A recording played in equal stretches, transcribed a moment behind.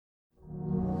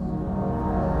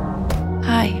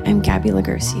Hi, I'm Gabby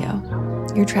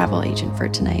Laguercio, your travel agent for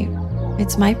tonight.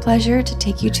 It's my pleasure to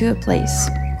take you to a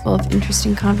place full of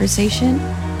interesting conversation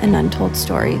and untold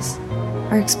stories.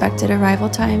 Our expected arrival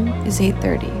time is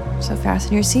 8:30, so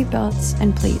fasten your seatbelts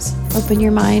and please open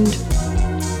your mind.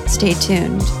 Stay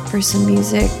tuned for some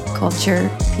music, culture,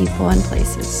 people, and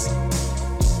places.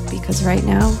 Because right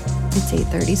now, it's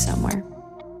 8:30 somewhere.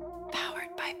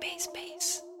 Powered by Base.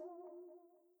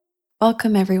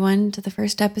 Welcome everyone to the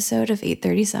first episode of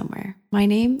 8:30 Somewhere. My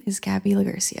name is Gabby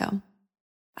Laguercio.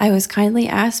 I was kindly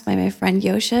asked by my friend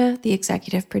Yosha, the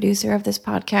executive producer of this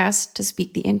podcast, to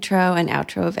speak the intro and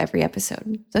outro of every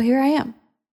episode. So here I am.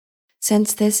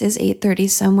 Since this is 8:30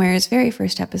 Somewhere's very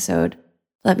first episode,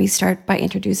 let me start by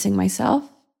introducing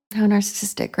myself. How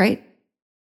narcissistic, right?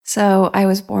 So I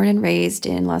was born and raised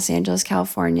in Los Angeles,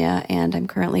 California, and I'm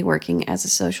currently working as a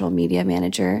social media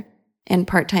manager and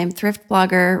part-time thrift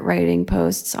blogger writing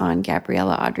posts on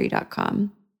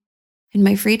GabriellaAudrey.com. In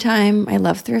my free time, I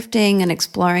love thrifting and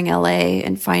exploring LA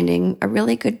and finding a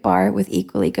really good bar with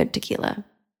equally good tequila.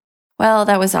 Well,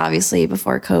 that was obviously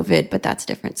before COVID, but that's a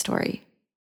different story.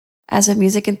 As a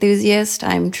music enthusiast,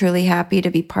 I'm truly happy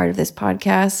to be part of this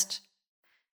podcast.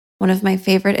 One of my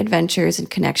favorite adventures in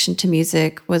connection to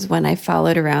music was when I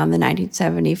followed around the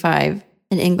 1975,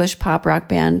 an English pop rock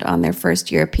band on their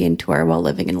first European tour while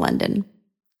living in London.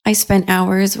 I spent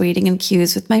hours waiting in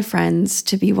queues with my friends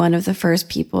to be one of the first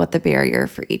people at the barrier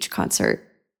for each concert.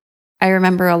 I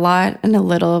remember a lot and a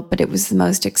little, but it was the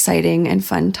most exciting and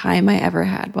fun time I ever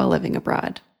had while living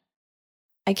abroad.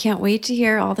 I can't wait to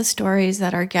hear all the stories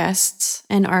that our guests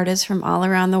and artists from all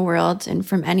around the world and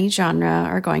from any genre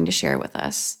are going to share with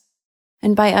us.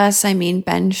 And by us, I mean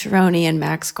Ben Sharoni and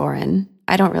Max Gorin.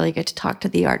 I don't really get to talk to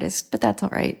the artist, but that's all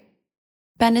right.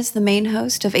 Ben is the main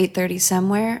host of 8:30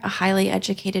 Somewhere, a highly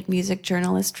educated music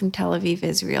journalist from Tel Aviv,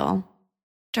 Israel.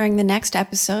 During the next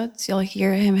episodes, you'll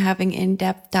hear him having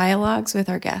in-depth dialogues with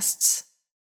our guests.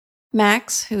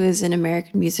 Max, who is an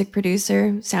American music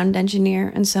producer, sound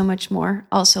engineer, and so much more,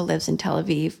 also lives in Tel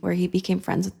Aviv, where he became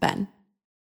friends with Ben.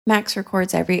 Max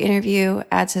records every interview,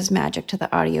 adds his magic to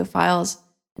the audio files,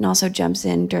 and also jumps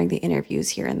in during the interviews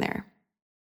here and there.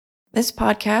 This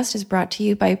podcast is brought to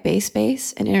you by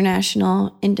BaseBase, an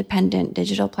international independent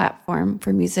digital platform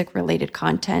for music-related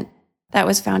content that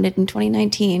was founded in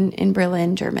 2019 in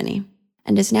Berlin, Germany,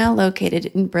 and is now located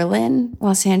in Berlin,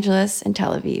 Los Angeles, and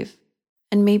Tel Aviv,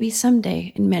 and maybe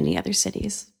someday in many other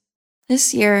cities.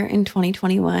 This year, in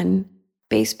 2021,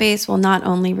 BaseBase will not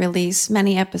only release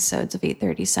many episodes of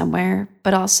 8:30 Somewhere,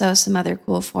 but also some other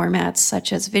cool formats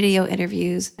such as video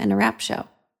interviews and a rap show.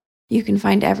 You can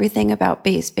find everything about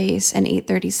BaseBase and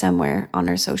 8:30 Somewhere on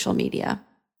our social media.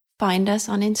 Find us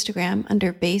on Instagram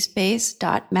under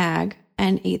basebase.mag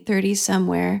and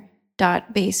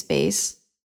 830somewhere.basebase.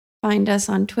 Find us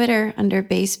on Twitter under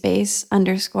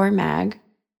basebase_mag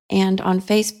and on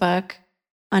Facebook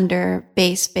under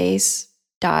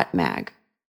basebase.mag.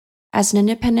 As an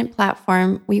independent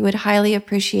platform, we would highly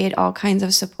appreciate all kinds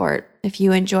of support. If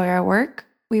you enjoy our work,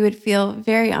 we would feel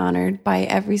very honored by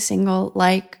every single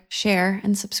like, share,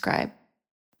 and subscribe.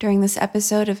 During this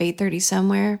episode of 8:30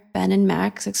 Somewhere, Ben and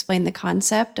Max explain the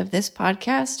concept of this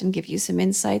podcast and give you some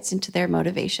insights into their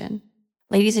motivation.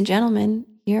 Ladies and gentlemen,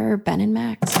 here are Ben and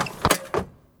Max.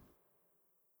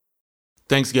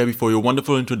 Thanks, Gabby, for your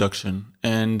wonderful introduction.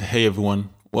 And hey, everyone.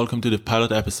 Welcome to the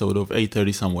pilot episode of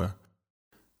 8:30 Somewhere.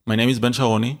 My name is Ben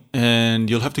Sharoni, and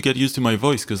you'll have to get used to my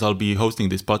voice because I'll be hosting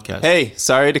this podcast. Hey,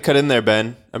 sorry to cut in there,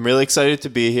 Ben. I'm really excited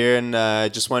to be here, and I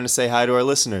just wanted to say hi to our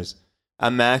listeners.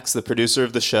 I'm Max, the producer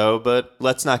of the show, but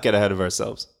let's not get ahead of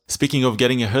ourselves. Speaking of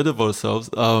getting ahead of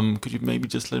ourselves, could you maybe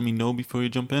just let me know before you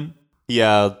jump in?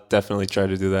 Yeah, I'll definitely try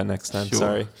to do that next time.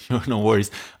 Sorry. Sure, no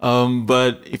worries.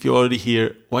 But if you're already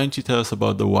here, why don't you tell us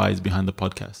about the whys behind the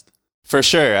podcast? For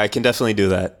sure, I can definitely do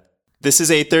that. This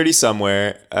is 8:30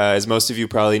 Somewhere, as most of you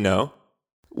probably know.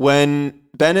 When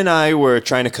Ben and I were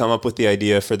trying to come up with the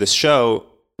idea for this show,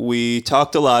 we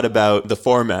talked a lot about the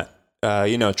format,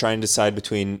 trying to decide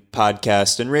between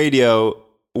podcast and radio.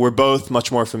 We're both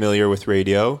much more familiar with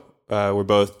radio. We're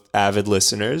both avid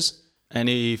listeners.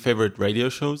 Any favorite radio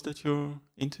shows that you're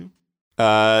into?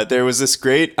 There was this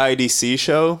great IDC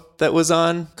show that was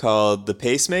on called The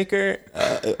Pacemaker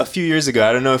a few years ago.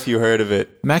 I don't know if you heard of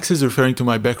it. Max is referring to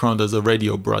my background as a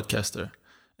radio broadcaster.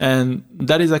 And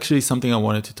that is actually something I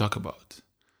wanted to talk about.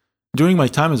 During my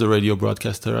time as a radio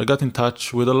broadcaster, I got in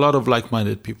touch with a lot of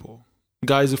like-minded people,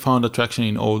 guys who found attraction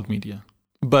in old media.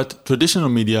 But traditional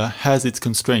media has its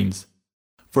constraints.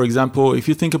 For example, if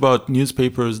you think about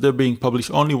newspapers, they're being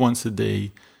published only once a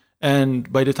day,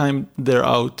 and by the time they're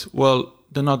out, well,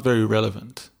 they're not very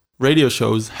relevant. radio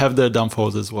shows have their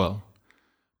downfalls as well.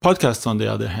 Podcasts, on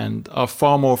the other hand, are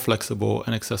far more flexible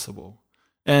and accessible.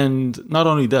 And not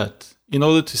only that, in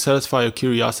order to satisfy your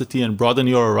curiosity and broaden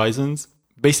your horizons,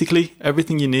 basically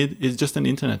everything you need is just an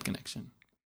internet connection.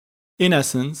 In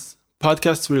essence,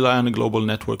 podcasts rely on a global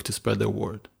network to spread their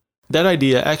word. That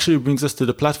idea actually brings us to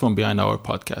the platform behind our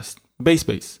podcast,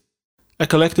 BaseBase, a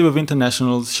collective of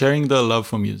internationals sharing their love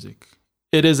for music.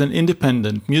 It is an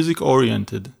independent,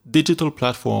 music-oriented, digital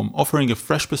platform offering a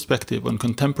fresh perspective on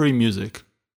contemporary music,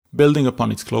 building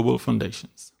upon its global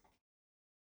foundations.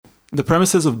 The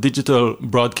premises of digital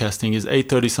broadcasting is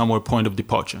 8:30 somewhere point of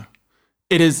departure.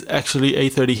 It is actually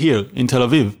 8:30 here in Tel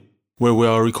Aviv, where we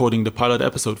are recording the pilot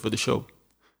episode for the show.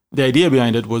 The idea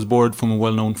behind it was borrowed from a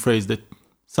well-known phrase that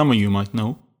some of you might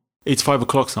know. It's 5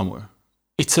 o'clock somewhere.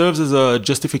 It serves as a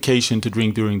justification to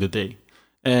drink during the day,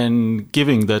 and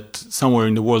given that somewhere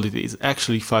in the world it is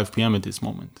actually 5 p.m. at this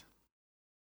moment.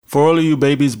 For all of you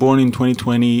babies born in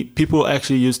 2020, people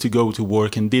actually used to go to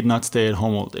work and did not stay at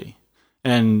home all day.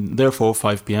 And therefore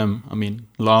 5 p.m.,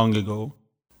 long ago,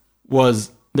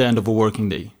 was the end of a working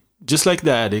day. Just like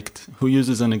the addict who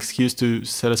uses an excuse to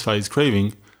satisfy his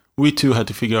craving, we too had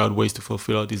to figure out ways to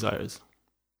fulfill our desires.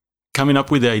 Coming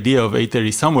up with the idea of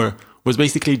 8:30 somewhere was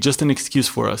basically just an excuse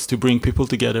for us to bring people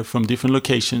together from different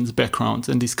locations, backgrounds,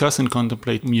 and discuss and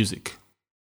contemplate music.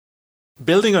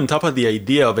 Building on top of the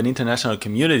idea of an international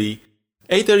community,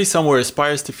 8:30 somewhere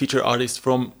aspires to feature artists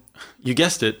from, you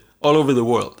guessed it, all over the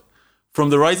world. From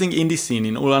the rising indie scene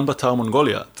in Ulaanbaatar,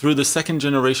 Mongolia, through the second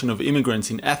generation of immigrants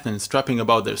in Athens strapping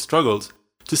about their struggles,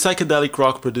 to psychedelic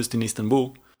rock produced in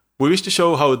Istanbul, we wish to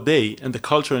show how they and the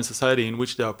culture and society in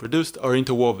which they are produced are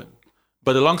interwoven.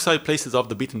 But alongside places off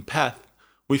the beaten path,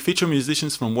 we feature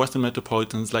musicians from Western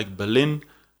metropolitans like Berlin,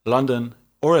 London,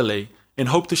 or LA, and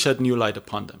hope to shed new light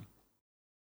upon them.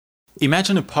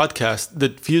 Imagine a podcast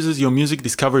that fuses your music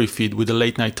discovery feed with a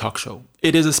late-night talk show.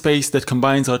 It is a space that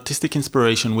combines artistic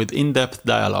inspiration with in-depth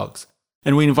dialogues,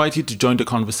 and we invite you to join the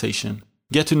conversation,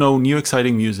 get to know new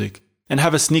exciting music, and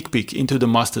have a sneak peek into the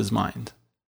master's mind.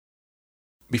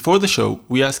 Before the show,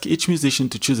 we ask each musician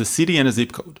to choose a city and a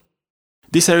zip code.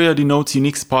 This area denotes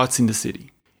unique spots in the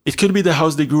city. It could be the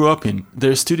house they grew up in,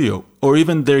 their studio, or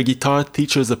even their guitar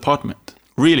teacher's apartment.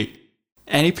 Really,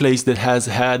 any place that has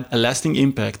had a lasting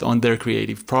impact on their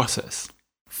creative process.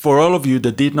 For all of you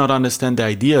that did not understand the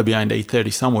idea behind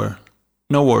 8:30 somewhere,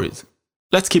 no worries.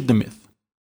 Let's keep the myth.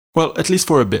 Well, at least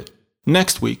for a bit.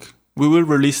 Next week, we will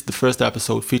release the first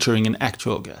episode featuring an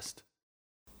actual guest.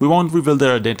 We won't reveal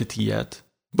their identity yet,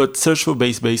 but search for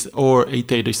BaseBase or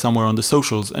 8:30 somewhere on the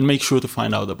socials and make sure to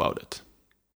find out about it.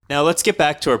 Now let's get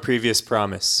back to our previous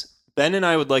promise. Ben and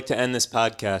I would like to end this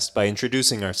podcast by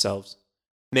introducing ourselves.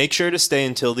 Make sure to stay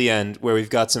until the end, where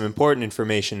we've got some important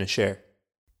information to share.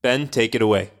 Ben, take it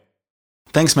away.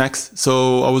 Thanks, Max.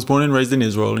 So I was born and raised in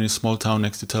Israel, in a small town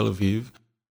next to Tel Aviv.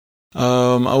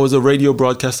 I was a radio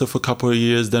broadcaster for a couple of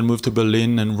years, then moved to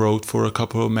Berlin and wrote for a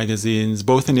couple of magazines,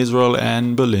 both in Israel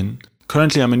and Berlin.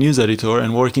 Currently, I'm a news editor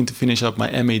and working to finish up my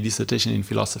MA dissertation in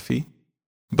philosophy.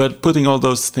 But putting all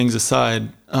those things aside,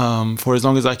 for as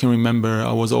long as I can remember,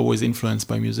 I was always influenced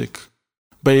by music.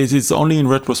 But it is only in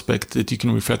retrospect that you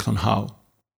can reflect on how.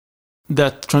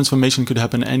 That transformation could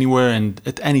happen anywhere and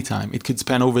at any time. It could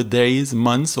span over days,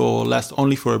 months, or last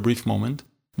only for a brief moment.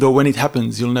 Though when it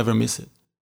happens, you'll never miss it.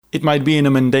 It might be in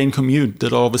a mundane commute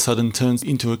that all of a sudden turns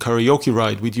into a karaoke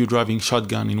ride with you driving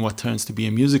shotgun in what turns to be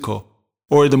a musical.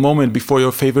 Or at the moment before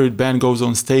your favorite band goes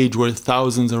on stage where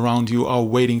thousands around you are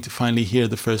waiting to finally hear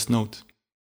the first note.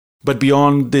 But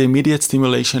beyond the immediate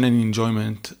stimulation and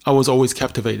enjoyment, I was always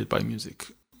captivated by music,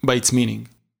 by its meaning.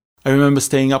 I remember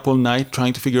staying up all night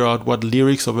trying to figure out what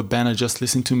lyrics of a band I just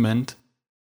listened to meant.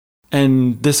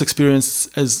 And this experience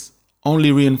has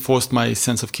only reinforced my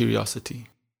sense of curiosity.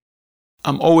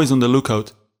 I'm always on the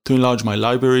lookout to enlarge my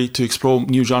library, to explore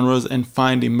new genres and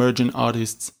find emergent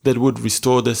artists that would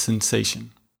restore the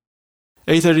sensation.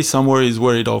 8:30 somewhere is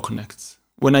where it all connects.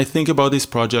 When I think about this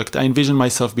project, I envision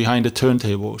myself behind a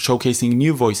turntable, showcasing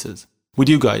new voices, with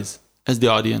you guys, as the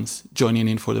audience, joining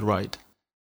in for the ride.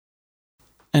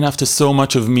 And after so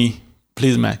much of me,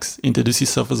 please, Max, introduce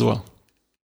yourself as well.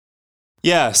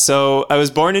 Yeah, so I was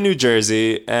born in New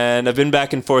Jersey, and I've been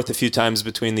back and forth a few times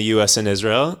between the US and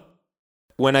Israel.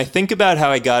 When I think about how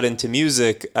I got into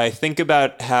music, I think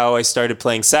about how I started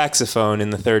playing saxophone in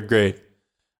the 3rd grade.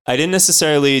 I didn't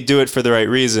necessarily do it for the right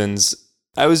reasons.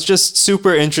 I was just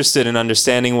super interested in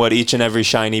understanding what each and every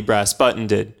shiny brass button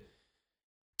did.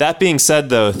 That being said,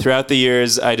 though, throughout the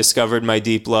years, I discovered my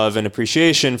deep love and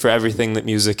appreciation for everything that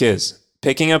music is.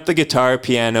 Picking up the guitar,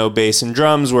 piano, bass, and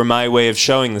drums were my way of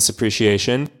showing this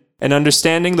appreciation, and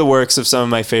understanding the works of some of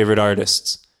my favorite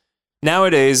artists.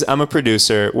 Nowadays, I'm a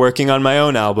producer working on my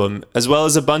own album, as well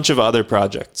as a bunch of other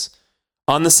projects.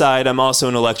 On the side, I'm also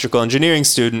an electrical engineering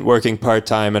student working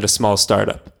part-time at a small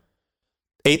startup.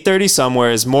 830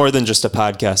 Somewhere is more than just a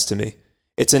podcast to me.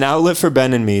 It's an outlet for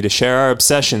Ben and me to share our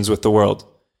obsessions with the world.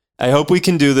 I hope we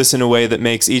can do this in a way that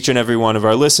makes each and every one of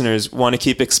our listeners want to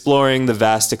keep exploring the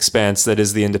vast expanse that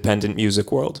is the independent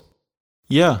music world.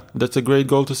 Yeah, that's a great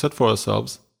goal to set for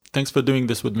ourselves. Thanks for doing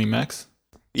this with me, Max.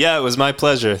 Yeah, it was my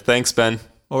pleasure. Thanks, Ben.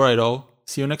 All right, all.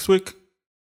 See you next week.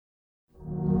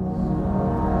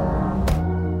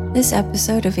 This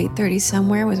episode of 830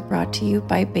 Somewhere was brought to you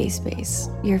by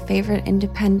BaseBase, your favorite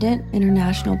independent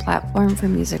international platform for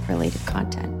music-related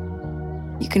content.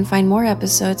 You can find more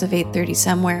episodes of 830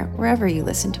 Somewhere wherever you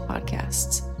listen to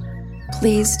podcasts.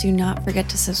 Please do not forget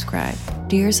to subscribe.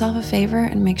 Do yourself a favor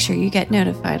and make sure you get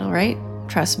notified, all right?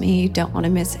 Trust me, you don't want to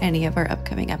miss any of our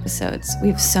upcoming episodes. We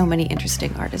have so many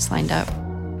interesting artists lined up.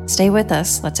 Stay with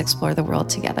us. Let's explore the world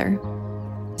together.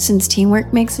 Since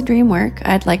teamwork makes the dream work,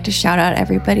 I'd like to shout out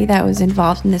everybody that was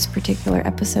involved in this particular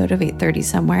episode of 830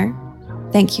 Somewhere.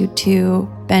 Thank you to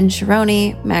Ben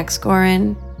Sharoni, Max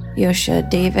Gorin, Yosha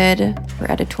David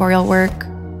for editorial work,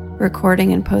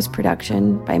 recording and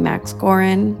post-production by Max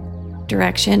Gorin,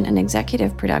 direction and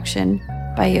executive production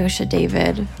by Yosha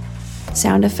David,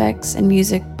 sound effects and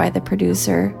music by the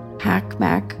producer Hack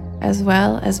Mac, as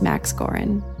well as Max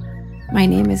Gorin. My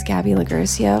name is Gabby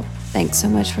Laguercio. Thanks so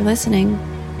much for listening.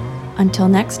 Until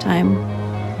next time,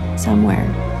 somewhere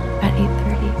at 8:30.